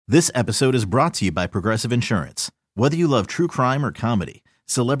This episode is brought to you by Progressive Insurance. Whether you love true crime or comedy,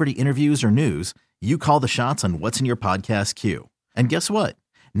 celebrity interviews or news, you call the shots on what's in your podcast queue. And guess what?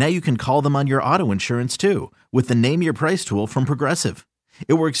 Now you can call them on your auto insurance too with the Name Your Price tool from Progressive.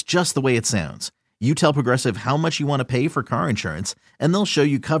 It works just the way it sounds. You tell Progressive how much you want to pay for car insurance, and they'll show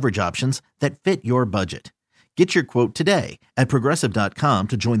you coverage options that fit your budget. Get your quote today at Progressive.com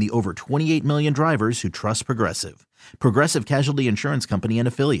to join the over 28 million drivers who trust Progressive. Progressive Casualty Insurance Company and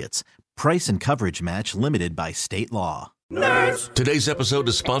Affiliates. Price and coverage match limited by state law. Nerds! Today's episode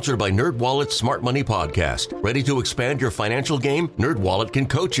is sponsored by NerdWallet's Smart Money Podcast. Ready to expand your financial game? NerdWallet can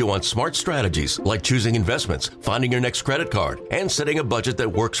coach you on smart strategies like choosing investments, finding your next credit card, and setting a budget that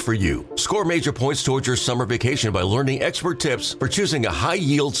works for you. Score major points towards your summer vacation by learning expert tips for choosing a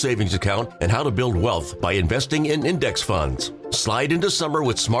high-yield savings account and how to build wealth by investing in index funds. Slide into summer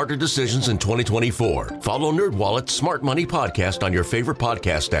with smarter decisions in 2024. Follow NerdWallet's Smart Money Podcast on your favorite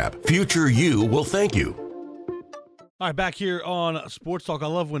podcast app. Future you will thank you. All right, back here on Sports Talk. I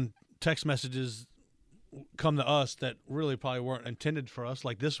love when text messages come to us that really probably weren't intended for us,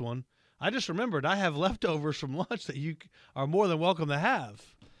 like this one. I just remembered I have leftovers from lunch that you are more than welcome to have.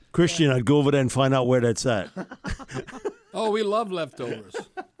 Christian, I'd go over there and find out where that's at. Oh, we love leftovers.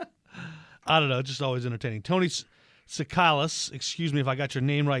 I don't know. It's just always entertaining. Tony Sikalis, excuse me if I got your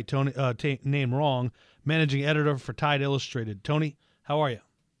name right, Tony. Name wrong. Managing editor for Tide Illustrated. Tony, how are you?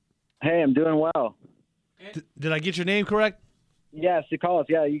 Hey, I'm doing well. Did I get your name correct? Yes, Sikalis.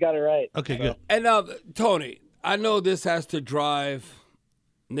 Yeah, you got it right. Okay, good. And Tony, I know this has to drive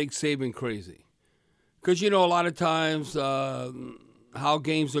Nick Saban crazy. Because, a lot of times how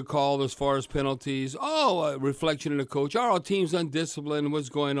games are called as far as penalties, a reflection of the coach, our team's undisciplined, what's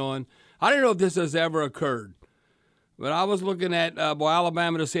going on. I don't know if this has ever occurred. But I was looking at,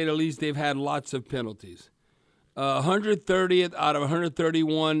 Alabama, to say the least, they've had lots of penalties. 130th out of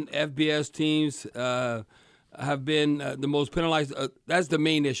 131 FBS teams have been the most penalized. That's the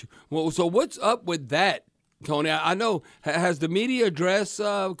main issue. Well, so what's up with that, Tony? I know, has the media addressed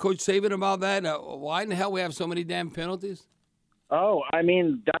Coach Saban about that? Why in the hell we have so many damn penalties? Oh, I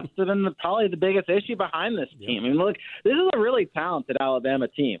mean, that's been probably the biggest issue behind this team. I mean, look, this is a really talented Alabama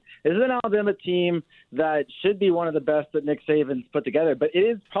team. This is an Alabama team that should be one of the best that Nick Saban's put together, but it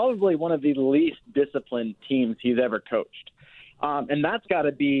is probably one of the least disciplined teams he's ever coached. And that's got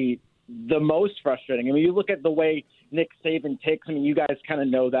to be the most frustrating. I mean, you look at the way Nick Saban takes, I mean, you guys kind of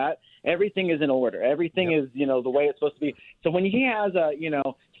know that. Everything is in order. Everything is, the way it's supposed to be. So when he has a,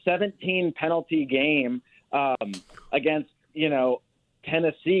 17 penalty game against,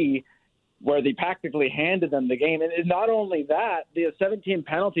 Tennessee, where they practically handed them the game. And not only that, they have 17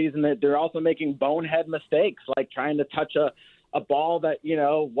 penalties, and they're also making bonehead mistakes, like trying to touch a ball that,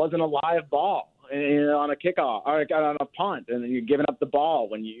 wasn't a live ball on a kickoff or on a punt, and then you're giving up the ball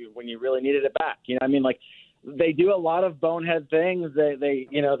when you really needed it back. They do a lot of bonehead things.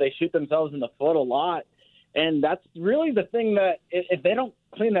 They shoot themselves in the foot a lot. And that's really the thing that if they don't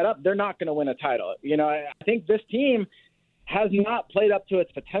clean that up, they're not going to win a title. I think this team has not played up to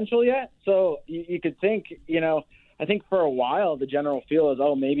its potential yet. So you could think, I think for a while the general feel is,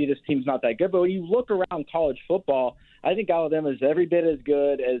 maybe this team's not that good. But when you look around college football, I think Alabama is every bit as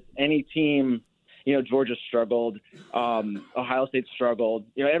good as any team. Georgia struggled. Ohio State struggled.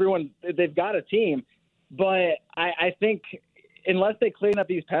 Everyone, they've got a team. But I think unless they clean up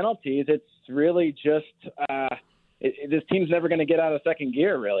these penalties, it's really just this team's never going to get out of second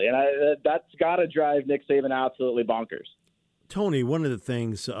gear, really. And that's got to drive Nick Saban absolutely bonkers. Tony, one of the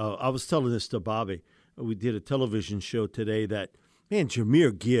things, I was telling this to Bobby, we did a television show today that, man,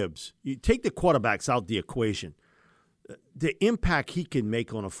 Jahmyr Gibbs, you take the quarterbacks out the equation, the impact he can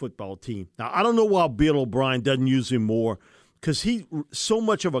make on a football team. Now, I don't know why Bill O'Brien doesn't use him more, because he's so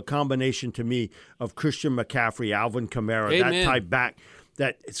much of a combination to me of Christian McCaffrey, Alvin Kamara, Amen. that type back,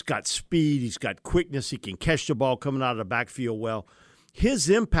 that it's got speed, he's got quickness, he can catch the ball coming out of the backfield well. His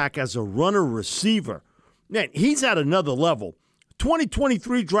impact as a runner-receiver, man, he's at another level.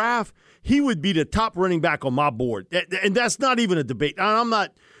 2023 draft, he would be the top running back on my board. And that's not even a debate. I'm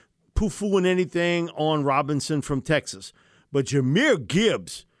not poo-pooing anything on Robinson from Texas. But Jahmyr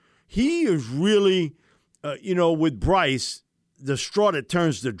Gibbs, he is really, with Bryce, the straw that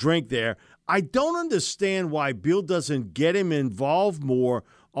turns the drink there. I don't understand why Bill doesn't get him involved more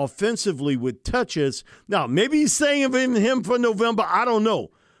offensively with touches. Now, maybe he's saving him for November. I don't know.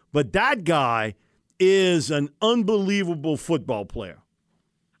 But that guy is an unbelievable football player.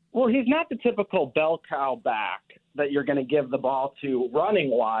 Well, he's not the typical bell cow back that you're going to give the ball to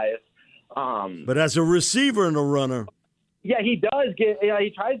running-wise. But as a receiver and a runner. Yeah, he does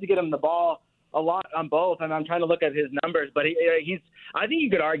he tries to get him the ball a lot on both, and I'm trying to look at his numbers. But he's. I think you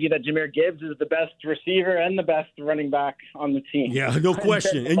could argue that Jahmyr Gibbs is the best receiver and the best running back on the team. Yeah, no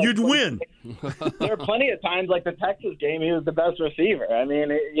question, and you'd win. There are plenty of times, like the Texas game, he was the best receiver. I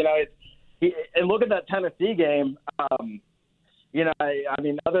mean, and look at that Tennessee game. I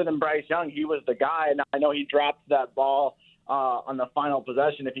mean, other than Bryce Young, he was the guy. And I know he dropped that ball on the final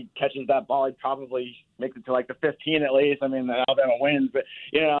possession. If he catches that ball, he probably makes it to like the 15 at least. I mean, Alabama wins. But,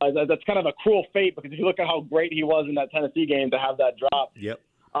 that's kind of a cruel fate because if you look at how great he was in that Tennessee game to have that drop. Yep.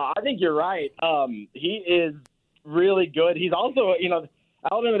 I think you're right. He is really good. He's also,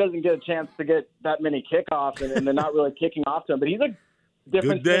 Alabama doesn't get a chance to get that many kickoffs, and they're not really kicking off to him. But he's a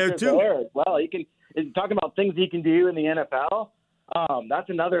different there too. There as well. Talking about things he can do in the NFL. That's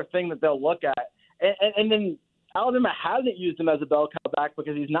another thing that they'll look at. And then Alabama hasn't used him as a bell cow back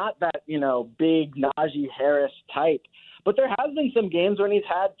because he's not that, big Najee Harris type. But there has been some games when he's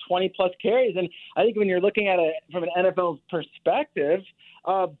had 20-plus carries. And I think when you're looking at it from an NFL perspective,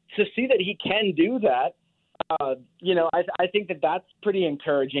 to see that he can do that, I think that that's pretty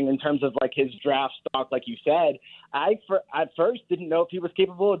encouraging in terms of, like, his draft stock, like you said. I at first didn't know if he was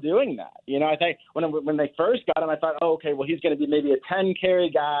capable of doing that. I think when they first got him, I thought, oh, okay, well, he's going to be maybe a 10-carry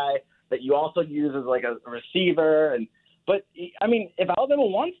guy that you also use as, like, a receiver. But, I mean, if Alabama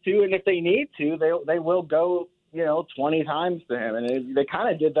wants to and if they need to, they will go, 20 times to him. And they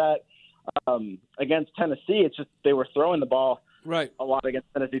kind of did that against Tennessee. It's just they were throwing the ball right a lot against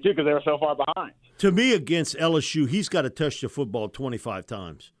Tennessee, too, because they were so far behind. To me, against LSU, he's got to touch the football 25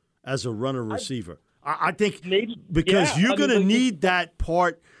 times as a runner receiver. I think because you're going to need that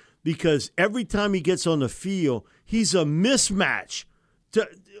part because every time he gets on the field, he's a mismatch.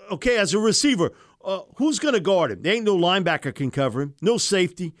 As a receiver, who's going to guard him? There ain't no linebacker can cover him, no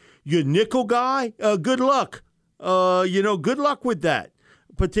safety. Your nickel guy, good luck. Good luck with that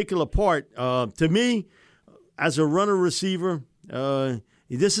particular part. To me, as a runner receiver,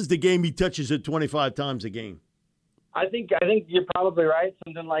 this is the game he touches it 25 times a game. I think you're probably right.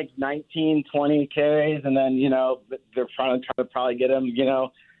 Something like 19, 20 carries, and then, they're trying to probably get him,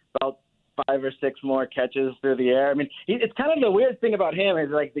 about 5 or 6 more catches through the air. I mean, it's kind of the weird thing about him is,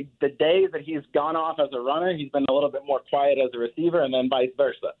 like, the days that he's gone off as a runner, he's been a little bit more quiet as a receiver, and then vice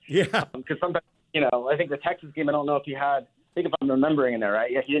versa. Yeah. Because sometimes, I think the Texas game, I don't know if he had – I think if I'm remembering in there, right?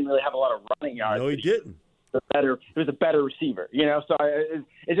 Yeah, he didn't really have a lot of running yards. No, he didn't. He was a better receiver, so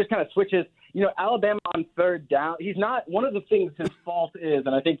it just kind of switches. Alabama on third down, he's not – one of the things his fault is,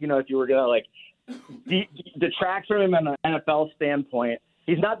 and I think, if you were going to, detract from him on an NFL standpoint,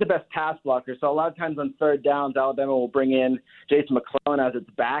 he's not the best pass blocker. So a lot of times on third downs, Alabama will bring in Jason McClellan as its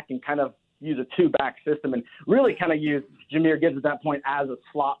back and kind of use a two-back system and really kind of use Jahmyr Gibbs at that point as a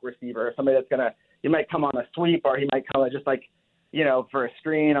slot receiver, somebody that's going to – he might come on a sweep or he might come just like – for a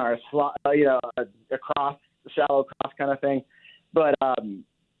screen or a slot, a cross, shallow cross kind of thing. But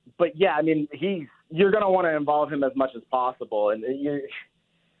yeah, I mean, you're going to want to involve him as much as possible, and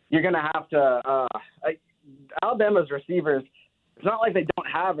you're going to have to. Alabama's receivers, it's not like they don't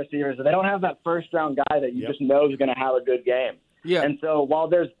have receivers. They don't have that first-round guy that you just know is going to have a good game. Yeah. And so while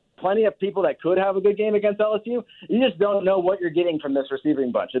there's plenty of people that could have a good game against LSU, you just don't know what you're getting from this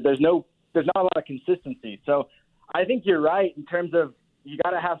receiving bunch. There's not a lot of consistency. So I think you're right in terms of you got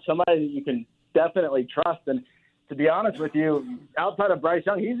to have somebody that you can definitely trust. And to be honest with you, outside of Bryce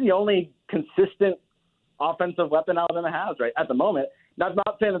Young, he's the only consistent offensive weapon Alabama has right at the moment. Now, I'm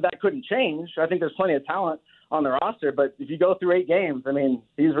not saying that couldn't change. I think there's plenty of talent on the roster. But if you go through 8 games, I mean,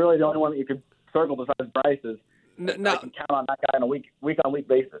 he's really the only one that you could circle besides Bryce's. Now, I can count on that guy on a week-on-week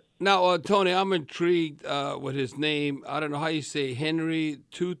basis. Now, Tony, I'm intrigued with his name. I don't know how you say Henry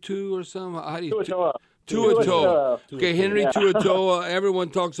Tutu or something. How do you? Tuatoa. Okay, Henry Tuatoa. Everyone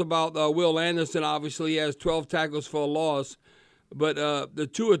talks about Will Anderson. Obviously, he has 12 tackles for a loss. But the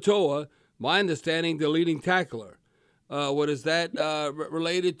Tuatoa, my understanding, the leading tackler. What is that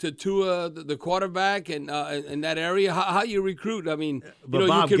related to Tua, the quarterback, and in that area? How you recruit? I mean,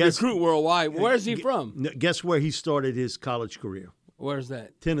 Bob, you can recruit worldwide. Where is he from? Guess where he started his college career? Where's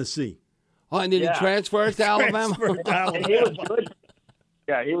that? Tennessee. Oh, and then he transfers to Alabama? And he was good.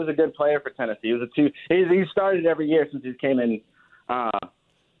 Yeah, he was a good player for Tennessee. He started every year since he came in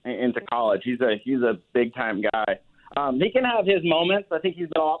into college. He's a big time guy. He can have his moments. I think he's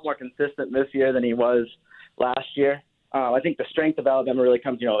been a lot more consistent this year than he was last year. I think the strength of Alabama really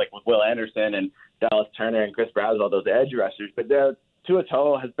comes, like with Will Anderson and Dallas Turner and Chris Braswell, those edge rushers. But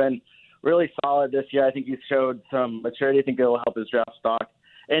Tuatoa has been really solid this year. I think he's showed some maturity. I think it will help his draft stock.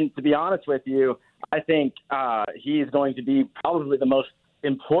 And to be honest with you, I think he's going to be probably the most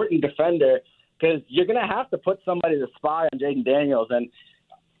important defender because you're going to have to put somebody to spy on Jaden Daniels. And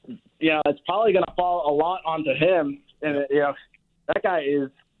it's probably going to fall a lot onto him. And that guy is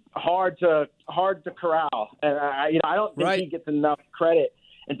hard to corral, and I don't think he gets enough credit.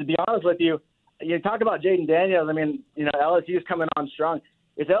 And to be honest with you, you talk about Jaden Daniels. I mean, LSU's coming on strong.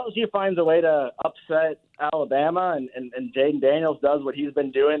 If LSU finds a way to upset Alabama and Jaden Daniels does what he's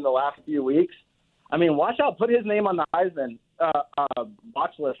been doing the last few weeks, I mean, watch out, put his name on the Heisman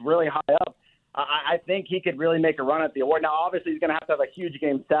watch list really high up. I think he could really make a run at the award. Now, obviously, he's going to have a huge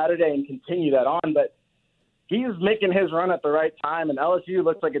game Saturday and continue that on, but he's making his run at the right time, and LSU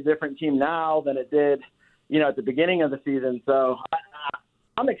looks like a different team now than it did, at the beginning of the season. So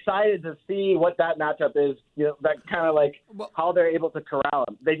I'm excited to see what that matchup is, that kind of like how they're able to corral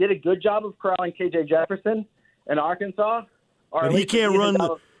him. They did a good job of corralling KJ Jefferson in Arkansas. But he can't run.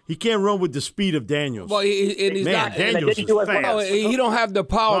 He can't run with the speed of Daniels. Well, Daniels is fast. Well, he don't have the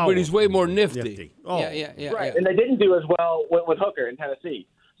power, but he's way more nifty. Oh. Yeah. Right, and they didn't do as well with Hooker in Tennessee.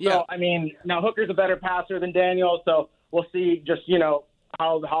 So, I mean, now Hooker's a better passer than Daniels, so we'll see just,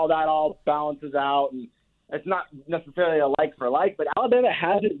 how that all balances out. And it's not necessarily a like for like, but Alabama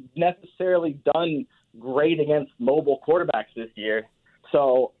hasn't necessarily done great against mobile quarterbacks this year.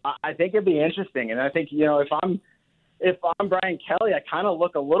 So I think it'd be interesting. And I think, if I'm Brian Kelly, I kind of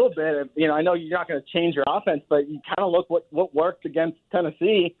look a little bit at, I know you're not going to change your offense, but you kind of look what worked against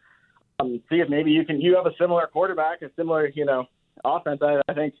Tennessee. See if maybe you have a similar quarterback, a similar, offense.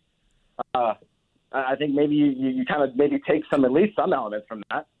 I think maybe you kind of take at least some elements from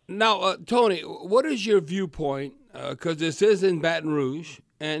that. Now, Tony, what is your viewpoint? Because this is in Baton Rouge,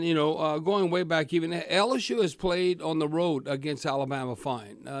 and going way back, even LSU has played on the road against Alabama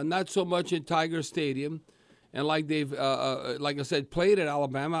fine. Not so much in Tiger Stadium, and like they've, like I said, played at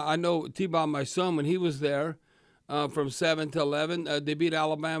Alabama. I know T-Bob, my son, when he was there. From 7 to 11, they beat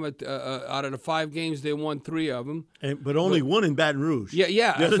Alabama. Out of the 5 games, they won 3 of them. But only one in Baton Rouge.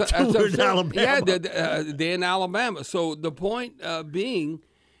 Yeah. The other 2 were in Alabama. Yeah, they're in Alabama. So the point being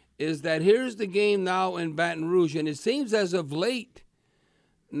is that here's the game now in Baton Rouge, and it seems as of late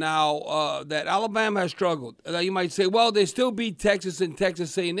now that Alabama has struggled. Now you might say, well, they still beat Texas and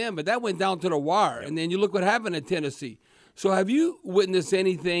Texas A&M, but that went down to the wire. And then you look what happened in Tennessee. So have you witnessed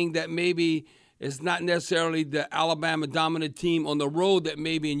anything that maybe – it's not necessarily the Alabama dominant team on the road that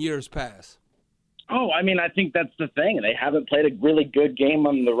maybe in years past? Oh, I mean, I think that's the thing. They haven't played a really good game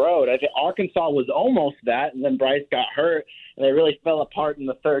on the road. I think Arkansas was almost that, and then Bryce got hurt, and they really fell apart in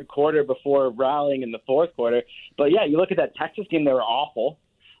the third quarter before rallying in the fourth quarter. But, yeah, you look at that Texas game, they were awful.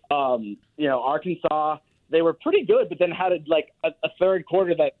 Arkansas, they were pretty good, but then had a third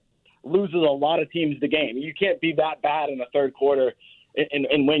quarter that loses a lot of teams the game. You can't be that bad in the third quarter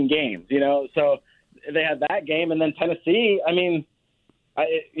and win games, So they had that game, and then Tennessee. I mean,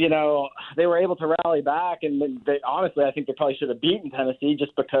 they were able to rally back, and honestly, I think they probably should have beaten Tennessee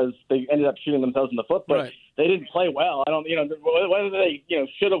just because they ended up shooting themselves in the foot. But They didn't play well. I don't, whether they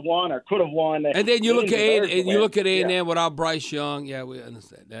should have won or could have won. And then you look at A&M without Bryce Young. Yeah, we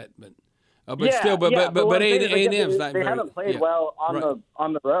understand that, but A&M's not very. They haven't played well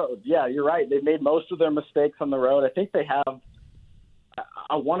on the road. Yeah, you're right. They made most of their mistakes on the road. I think they have.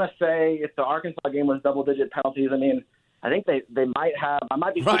 I want to say if the Arkansas game was double-digit penalties, I mean, I think they might have. I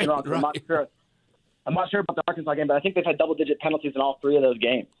might be speaking wrong. I'm not sure. I'm not sure about the Arkansas game, but I think they've had double-digit penalties in all 3 of those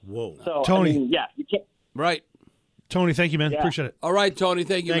games. Whoa, so, Tony, I mean, you can't. Right, Tony. Thank you, man. Yeah. Appreciate it. All right, Tony.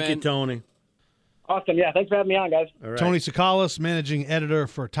 Thank you, man. Thank you, Tony. Awesome. Yeah, thanks for having me on, guys. All right. Tony Tsoukalas, managing editor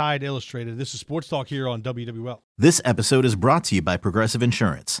for Tide Illustrated. This is Sports Talk here on WWL. This episode is brought to you by Progressive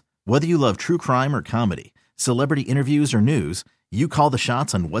Insurance. Whether you love true crime or comedy, celebrity interviews or news, you call the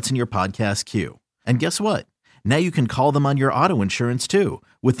shots on what's in your podcast queue. And guess what? Now you can call them on your auto insurance too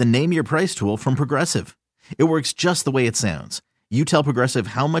with the Name Your Price tool from Progressive. It works just the way it sounds. You tell Progressive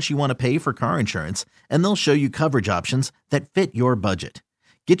how much you want to pay for car insurance, and they'll show you coverage options that fit your budget.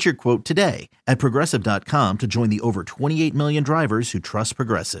 Get your quote today at Progressive.com to join the over 28 million drivers who trust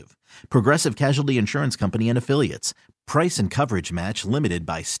Progressive. Progressive Casualty Insurance Company and Affiliates. Price and coverage match limited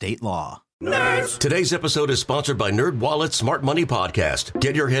by state law. Nerds. Today's episode is sponsored by NerdWallet's Smart Money Podcast.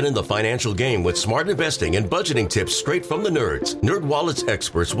 Get your head in the financial game with smart investing and budgeting tips straight from the nerds. NerdWallet's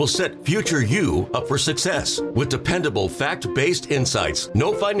experts will set future you up for success with dependable, fact-based insights.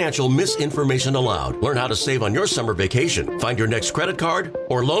 No financial misinformation allowed. Learn how to save on your summer vacation, find your next credit card,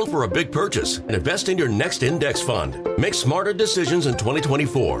 or loan for a big purchase, and invest in your next index fund. Make smarter decisions in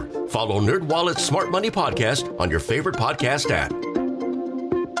 2024. Follow NerdWallet's Smart Money Podcast on your favorite podcast app.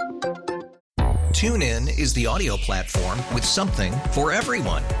 TuneIn is the audio platform with something for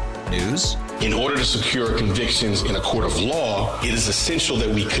everyone. News. In order to secure convictions in a court of law, it is essential that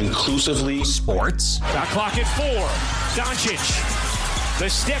we conclusively. Sports. Got clock at 4. Doncic. The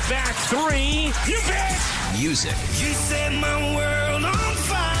step back three. You bet. Music. You set my world on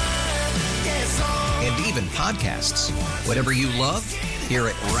fire. Yes, and even podcasts. Whatever you love, hear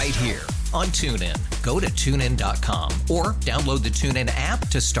it right here on TuneIn. Go to TuneIn.com or download the TuneIn app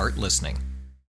to start listening.